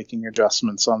plays and making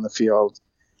adjustments on the field.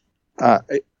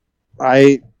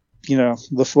 LaFleur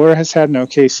has had an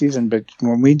okay season, but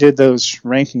when we did those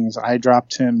rankings, I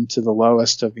dropped him to the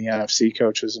lowest of the NFC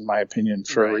coaches, in my opinion,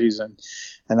 for a reason.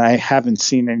 And I haven't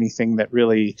seen anything that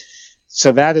really,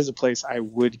 so that is a place I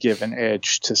would give an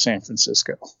edge to San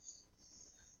Francisco.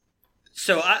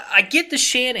 So I get the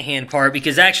Shanahan part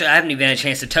because actually I haven't even had a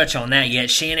chance to touch on that yet.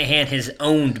 Shanahan has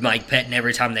owned Mike Pettin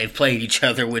every time they've played each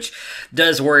other, which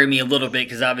does worry me a little bit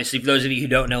because obviously for those of you who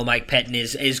don't know, Mike Pettin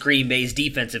is Green Bay's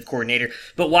defensive coordinator.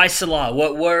 But why Salah?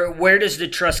 Where does the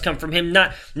trust come from him?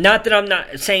 Not that I'm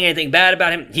not saying anything bad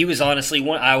about him. He was honestly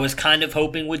one I was kind of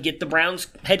hoping would get the Browns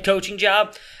head coaching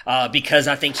job because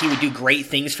I think he would do great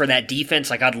things for that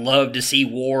defense. Like I'd love to see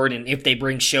Ward, and if they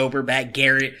bring Schober back,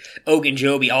 Garrett,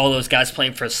 Ogunjobi, all those guys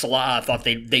playing for Salah, I thought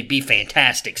they'd be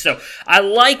fantastic. So I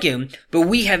like him, but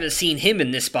we haven't seen him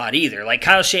in this spot either. Like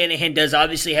Kyle Shanahan does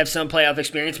obviously have some playoff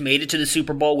experience, made it to the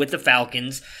Super Bowl with the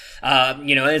Falcons.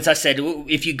 As I said,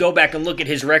 if you go back and look at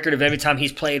his record of every time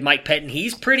he's played Mike Pettin,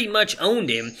 he's pretty much owned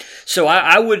him. So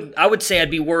I would say I'd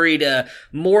be worried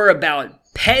more about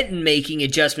Pettine making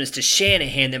adjustments to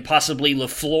Shanahan than possibly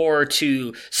LaFleur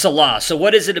to Salah. So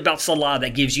what is it about Salah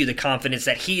that gives you the confidence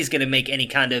that he's going to make any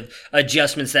kind of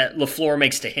adjustments that LaFleur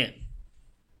makes to him?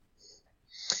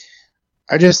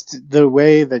 The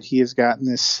way that he has gotten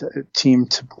this team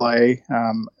to play,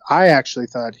 I actually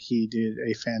thought he did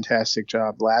a fantastic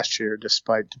job last year,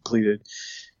 despite depleted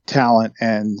talent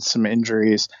and some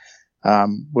injuries.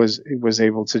 Was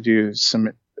able to do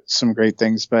some great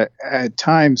things, but at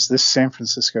times this San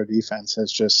Francisco defense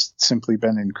has just simply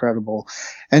been incredible.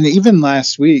 And even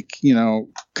last week,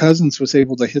 Cousins was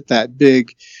able to hit that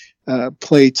big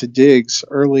play to Diggs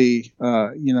early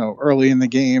in the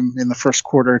game in the first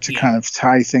quarter to kind of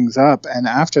tie things up. And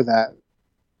after that,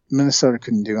 Minnesota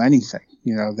couldn't do anything.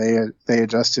 They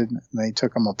adjusted and they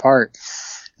took them apart.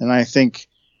 And I think,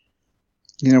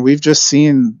 we've just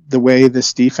seen the way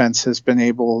this defense has been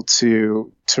able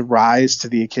to rise to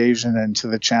the occasion and to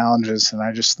the challenges. And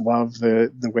I just love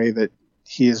the way that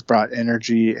he has brought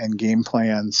energy and game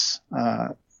plans.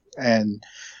 And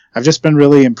I've just been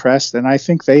really impressed. And I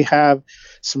think they have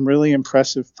some really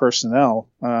impressive personnel.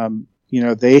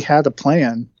 They had a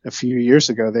plan a few years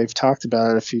ago. They've talked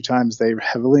about it a few times. They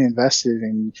heavily invested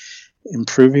in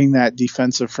improving that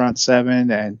defensive front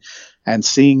seven and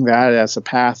seeing that as a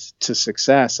path to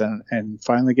success and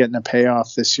finally getting a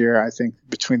payoff this year. I think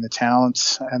between the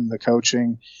talents and the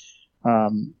coaching,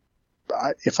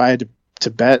 if I had to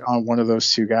bet on one of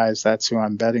those two guys, that's who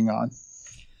I'm betting on.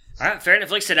 All right, fair enough.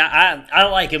 Like I said, I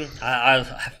like him.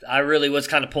 I really was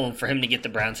kind of pulling for him to get the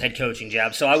Browns head coaching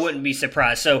job, so I wouldn't be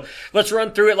surprised. So let's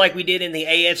run through it like we did in the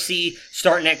AFC.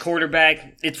 Starting at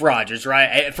quarterback, it's Rodgers,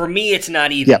 right? For me, it's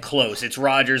not even close. It's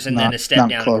Rodgers and then a step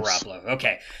down to Garoppolo.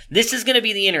 Okay, this is going to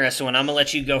be the interesting one. I'm going to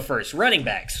let you go first. Running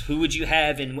backs, who would you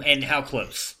have and how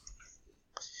close?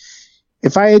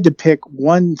 If I had to pick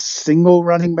one single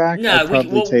running back, I'd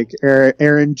probably take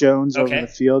Aaron Jones over the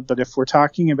field. But if we're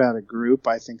talking about a group,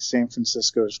 I think San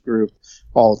Francisco's group,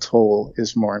 all told,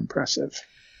 is more impressive.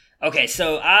 Okay,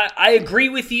 so I agree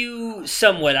with you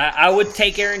somewhat. I would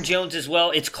take Aaron Jones as well.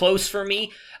 It's close for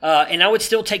me. And I would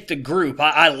still take the group.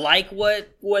 I like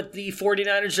what the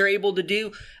 49ers are able to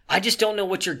do. I just don't know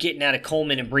what you're getting out of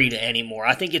Coleman and Breida anymore.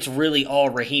 I think it's really all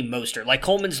Raheem Mostert. Like,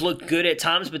 Coleman's looked good at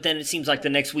times, but then it seems like the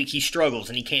next week he struggles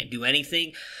and he can't do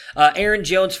anything. Aaron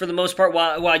Jones, for the most part,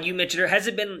 while you mentioned her,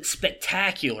 hasn't been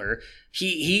spectacular.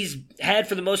 He's had,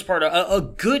 for the most part,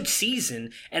 a good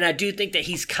season, and I do think that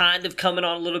he's kind of coming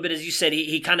on a little bit. As you said,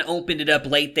 he kind of opened it up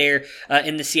late there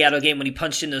in the Seattle game when he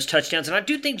punched in those touchdowns. And I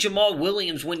do think Jamal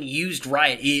Williams, when used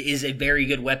right, is a very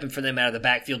good weapon for them out of the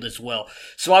backfield as well.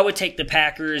 So I would take the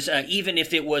Packers, even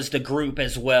if it was the group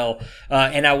as well,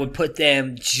 and I would put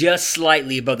them just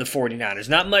slightly above the 49ers.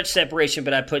 Not much separation,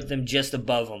 but I put them just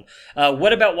above them.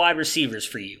 What about wide receivers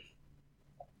for you?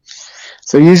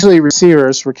 So usually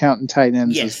receivers, we're counting tight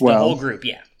ends as well. Yes, the whole group,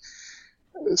 yeah.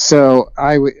 So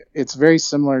it's very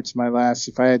similar to my last.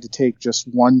 If I had to take just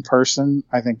one person,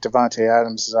 I think Davante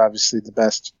Adams is obviously the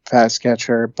best pass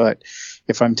catcher. But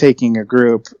if I'm taking a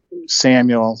group,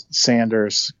 Samuel,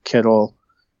 Sanders, Kittle,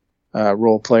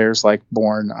 role players like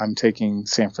Bourne, I'm taking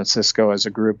San Francisco as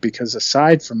a group because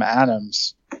aside from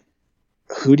Adams,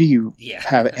 who do you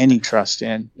have any trust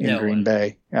in Green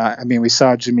Bay? I mean, we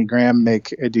saw Jimmy Graham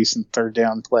make a decent third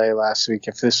down play last week.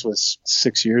 If this was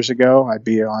 6 years ago, I'd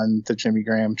be on the Jimmy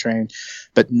Graham train.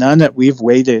 But we've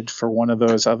waited for one of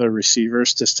those other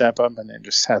receivers to step up, and it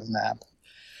just hasn't happened.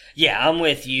 Yeah, I'm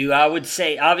with you. I would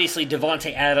say, obviously,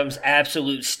 Davante Adams,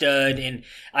 absolute stud, and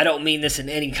I don't mean this in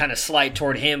any kind of slight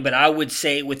toward him, but I would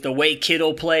say with the way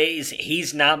Kittle plays,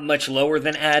 he's not much lower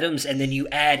than Adams, and then you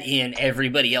add in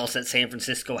everybody else that San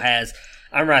Francisco has.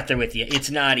 I'm right there with you.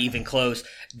 It's not even close.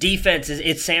 Defense,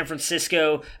 it's San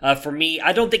Francisco. For me,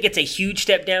 I don't think it's a huge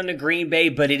step down to Green Bay,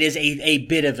 but it is a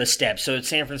bit of a step. So it's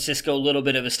San Francisco, a little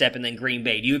bit of a step, and then Green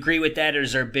Bay. Do you agree with that, or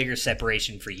is there a bigger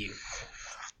separation for you?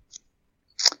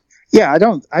 Yeah,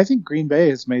 I think Green Bay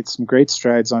has made some great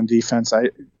strides on defense. I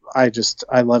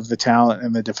love the talent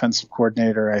and the defensive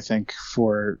coordinator. I think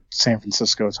for San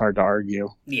Francisco, it's hard to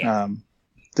argue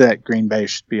that Green Bay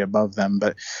should be above them.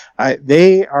 But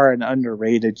they are an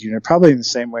underrated unit, probably in the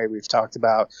same way we've talked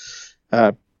about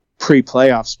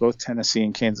pre-playoffs. Both Tennessee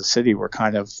and Kansas City were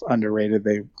kind of underrated.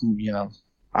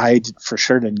 I for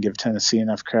sure didn't give Tennessee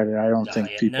enough credit. I don't think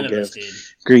people give.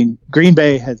 Green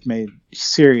Bay has made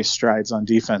serious strides on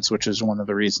defense, which is one of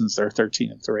the reasons they're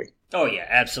 13-3. Oh yeah,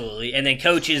 absolutely. And then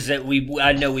coaches that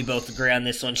I know we both agree on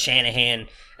this one. Shanahan,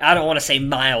 I don't want to say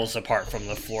miles apart from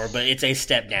LaFleur, but it's a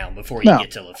step down before you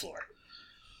get to LaFleur.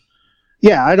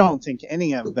 Yeah, I don't think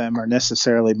any of them are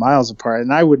necessarily miles apart,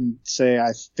 and I wouldn't say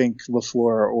I think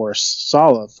LaFleur or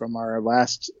Saleh from our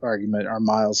last argument are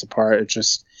miles apart. It's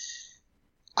just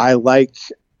I like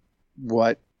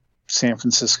what San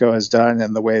Francisco has done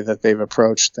and the way that they've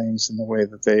approached things and the way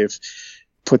that they've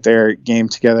put their game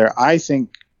together. I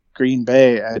think Green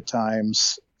Bay at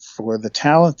times, for the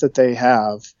talent that they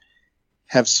have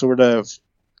sort of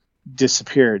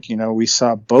disappeared. You know, we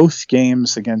saw both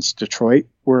games against Detroit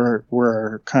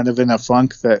were kind of in a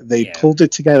funk that they pulled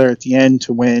it together at the end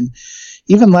to win.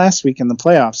 Even last week in the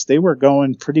playoffs, they were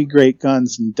going pretty great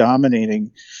guns and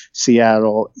dominating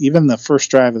Seattle. Even the first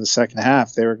drive of the second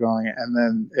half, they were going, and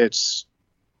then it's,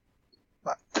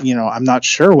 you know, I'm not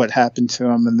sure what happened to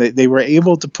them, and they were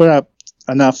able to put up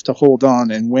enough to hold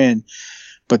on and win.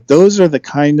 But those are the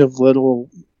kind of little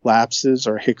lapses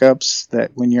or hiccups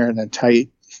that when you're in a tight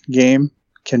game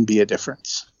can be a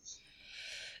difference.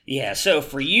 Yeah, so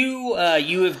for you,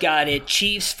 you have got it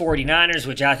Chiefs 49ers,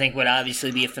 which I think would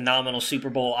obviously be a phenomenal Super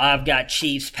Bowl. I've got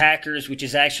Chiefs Packers, which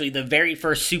is actually the very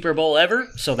first Super Bowl ever,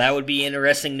 so that would be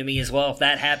interesting to me as well if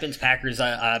that happens. Packers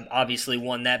obviously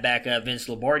won that back Vince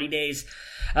Lombardi days.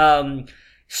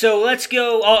 So let's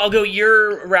go. I'll go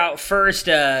your route first.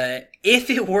 If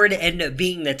it were to end up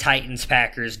being the Titans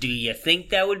Packers, do you think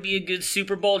that would be a good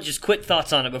Super Bowl? Just quick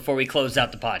thoughts on it before we close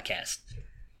out the podcast.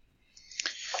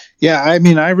 Yeah, I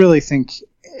mean, I really think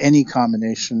any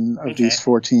combination of these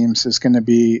four teams is going to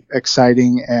be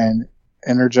exciting and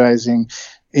energizing,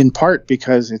 in part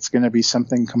because it's going to be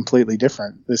something completely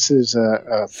different. This is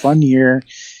a fun year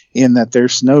in that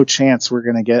there's no chance we're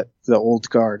going to get the old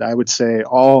guard. I would say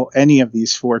any of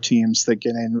these four teams that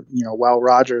get in, you know, while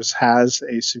Rodgers has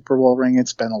a Super Bowl ring,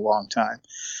 it's been a long time.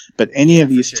 But any of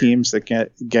these teams that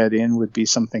get in would be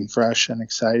something fresh and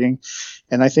exciting.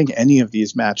 And I think any of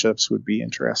these matchups would be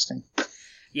interesting.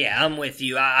 Yeah, I'm with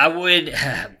you.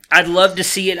 I'd love to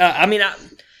see it. I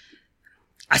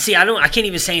can't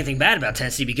even say anything bad about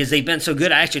Tennessee because they've been so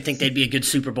good. I actually think they'd be a good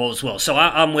Super Bowl as well. So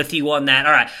I'm with you on that.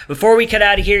 All right, before we cut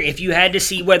out of here, if you had to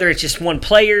see whether it's just one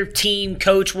player, team,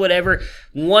 coach, whatever,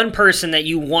 one person that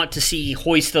you want to see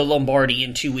hoist the Lombardi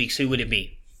in 2 weeks, who would it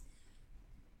be?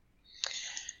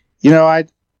 You know,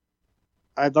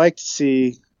 I'd like to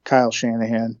see Kyle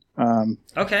Shanahan.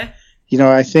 Okay. You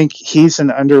know, I think he's an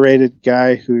underrated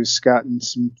guy who's gotten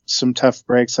some tough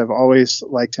breaks. I've always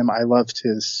liked him. I loved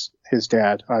his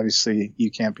dad. Obviously,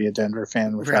 you can't be a Denver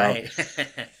fan without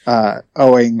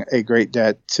owing a great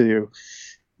debt to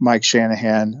Mike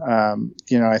Shanahan.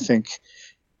 You know, I think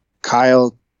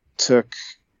Kyle took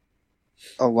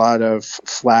a lot of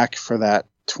flack for that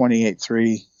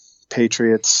 28-3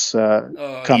 Patriots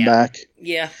comeback.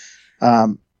 Yeah.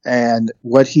 And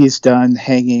what he's done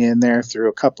hanging in there through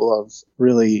a couple of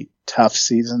really tough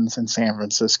seasons in San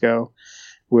Francisco,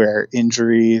 where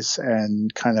injuries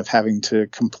and kind of having to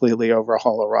completely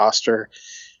overhaul a roster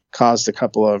caused a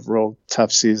couple of real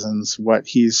tough seasons. What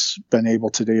he's been able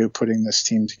to do putting this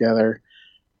team together,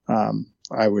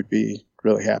 I would be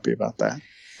really happy about that.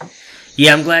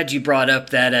 Yeah, I'm glad you brought up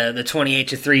that the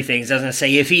 28-3 things. I was going to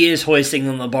say, if he is hoisting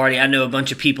the Lombardi, I know a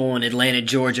bunch of people in Atlanta,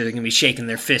 Georgia, are going to be shaking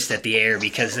their fist at the air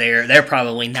because they're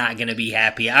probably not going to be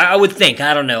happy. I would think.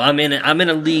 I don't know. I'm in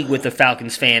a league with a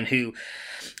Falcons fan who,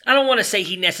 I don't want to say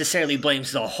he necessarily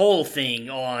blames the whole thing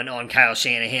on Kyle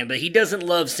Shanahan, but he doesn't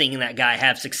love seeing that guy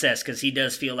have success because he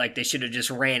does feel like they should have just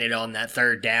ran it on that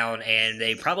third down, and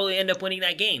they probably end up winning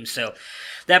that game. So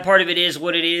that part of it is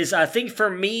what it is. I think for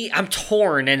me, I'm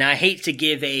torn, and I hate to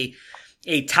give a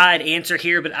tied answer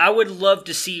here, but I would love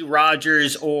to see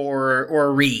Rodgers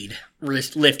or Reed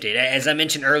lifted. As I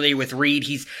mentioned earlier with Reed,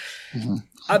 he's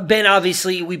Ben,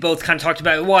 obviously, we both kind of talked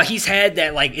about it. Well, he's had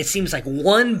that, like, it seems like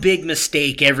one big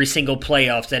mistake every single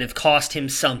playoffs that have cost him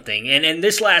something. And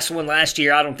this last one last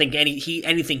year, I don't think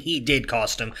anything he did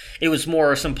cost him. It was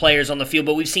more some players on the field.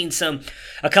 But we've seen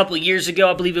a couple of years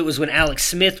ago, I believe it was when Alex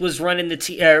Smith was running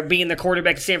being the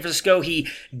quarterback in San Francisco, he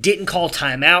didn't call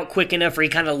timeout quick enough, or he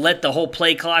kind of let the whole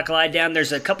play clock lie down.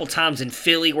 There's a couple times in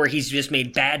Philly where he's just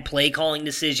made bad play calling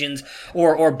decisions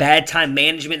or bad time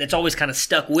management that's always kind of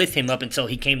stuck with him up until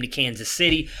he came to Kansas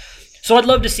City. So I'd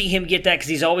love to see him get that because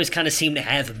he's always kind of seemed to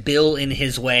have Bill in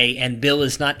his way, and Bill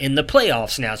is not in the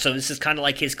playoffs now. So this is kind of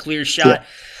like his clear shot.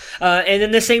 And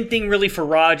then the same thing really for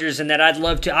Rodgers, and that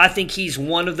I think he's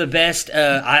one of the best.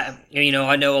 I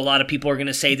know a lot of people are going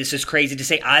to say this is crazy to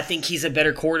say. I think he's a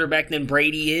better quarterback than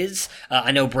Brady is.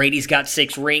 I know Brady's got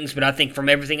 6 rings, but I think from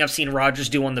everything I've seen Rodgers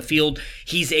do on the field,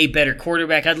 he's a better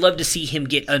quarterback. I'd love to see him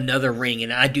get another ring,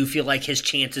 and I do feel like his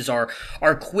chances are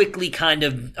quickly kind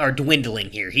of are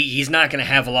dwindling here. He's not going to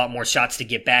have a lot more shots to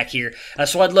get back here.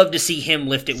 So I'd love to see him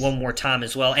lift it one more time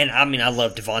as well. And I mean, I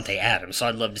love Devontae Adams, so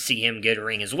I'd love to see him get a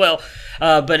ring as well.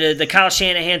 But the Kyle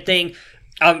Shanahan thing,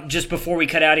 just before we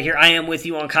cut out of here, I am with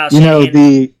you on Kyle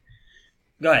Shanahan.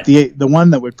 Go ahead. The one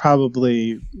that would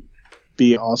probably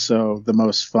be also the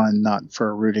most fun, not for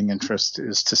a rooting interest,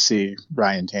 is to see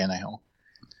Ryan Tannehill.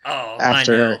 Oh,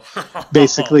 after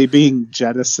basically being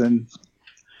jettisoned.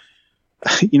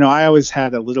 I always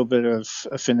had a little bit of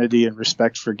affinity and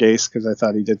respect for Gase because I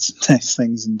thought he did some nice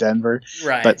things in Denver.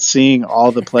 Right. But seeing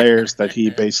all the players that he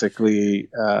basically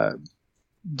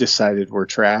decided were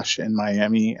trash in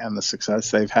Miami and the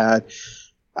success they've had,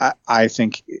 I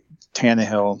think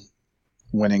Tannehill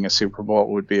winning a Super Bowl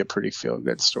would be a pretty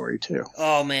feel-good story too.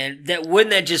 Oh man,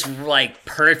 wouldn't that just like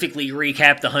perfectly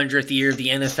recap the 100th year of the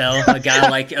NFL? A guy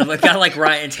like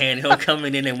Ryan Tannehill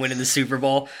coming in and winning the Super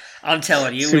Bowl. I'm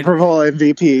telling you, Super Bowl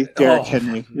MVP Derrick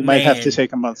Henry. We might have to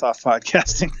take a month off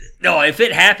podcasting. No, if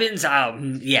it happens,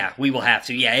 yeah, we will have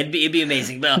to. Yeah, it'd be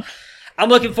amazing. But I'm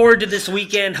looking forward to this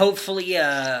weekend. Hopefully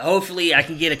I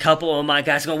can get a couple of my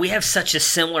guys going. We have such a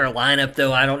similar lineup,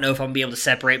 though. I don't know if I'm going to be able to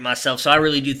separate myself. So I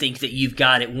really do think that you've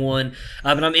got it won.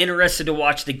 But I'm interested to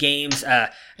watch the games.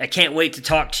 I can't wait to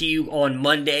talk to you on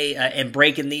Monday and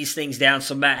breaking these things down.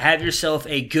 So, Matt, have yourself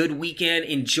a good weekend.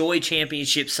 Enjoy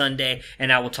Championship Sunday,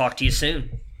 and I will talk to you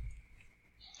soon.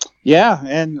 Yeah,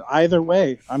 and either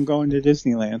way, I'm going to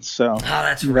Disneyland. So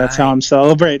that's how I'm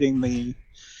celebrating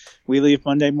we leave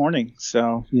Monday morning,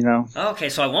 so Okay,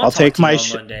 so I won't. I'll take my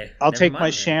Monday. I'll take my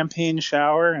champagne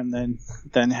shower and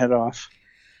then head off.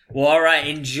 Well, all right.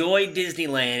 Enjoy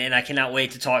Disneyland, and I cannot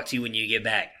wait to talk to you when you get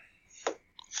back.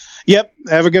 Yep.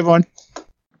 Have a good one.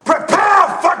 Prepare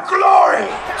for glory.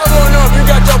 I don't know if you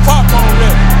got your popcorn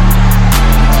ready.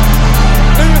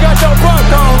 Do you got your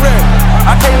popcorn ready?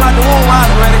 I came out the womb, I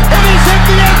was ready. And he's hit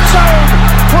the end zone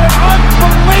for an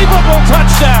unbelievable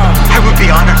touchdown. I would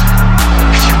be honored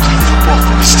if you played football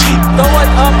for this team. Throw it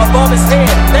up above his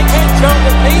head. They can't jump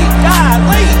with me.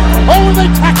 Golly. Oh, they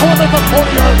tackle him at the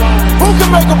 40-yard line. Who can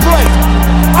make a play?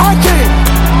 I can.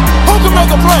 Who can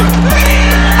make a play?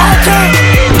 I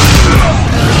can.